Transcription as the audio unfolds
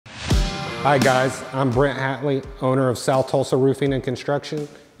Hi guys, I'm Brent Hatley, owner of South Tulsa Roofing and Construction,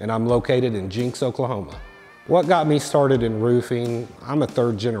 and I'm located in Jinx, Oklahoma. What got me started in roofing? I'm a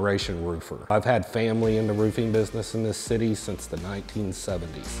third-generation roofer. I've had family in the roofing business in this city since the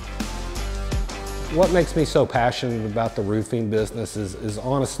 1970s. What makes me so passionate about the roofing business is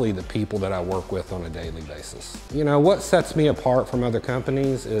honestly the people that I work with on a daily basis. You know, what sets me apart from other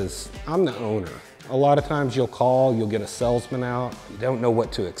companies is I'm the owner. A lot of times you'll call, you'll get a salesman out, you don't know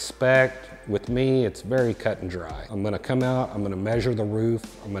what to expect. With me, it's very cut and dry. I'm gonna come out, I'm gonna measure the roof,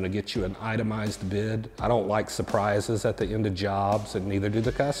 I'm gonna get you an itemized bid. I don't like surprises at the end of jobs, and neither do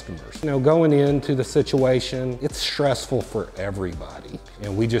the customers. You know, going into the situation, it's stressful for everybody.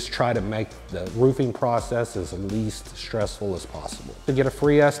 And we just try to make the roofing process as least stressful as possible. To get a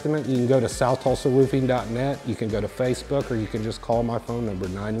free estimate, you can go to southtulsaroofing.net, you can go to Facebook, or you can just call my phone number,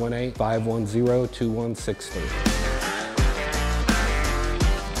 918-510-2163.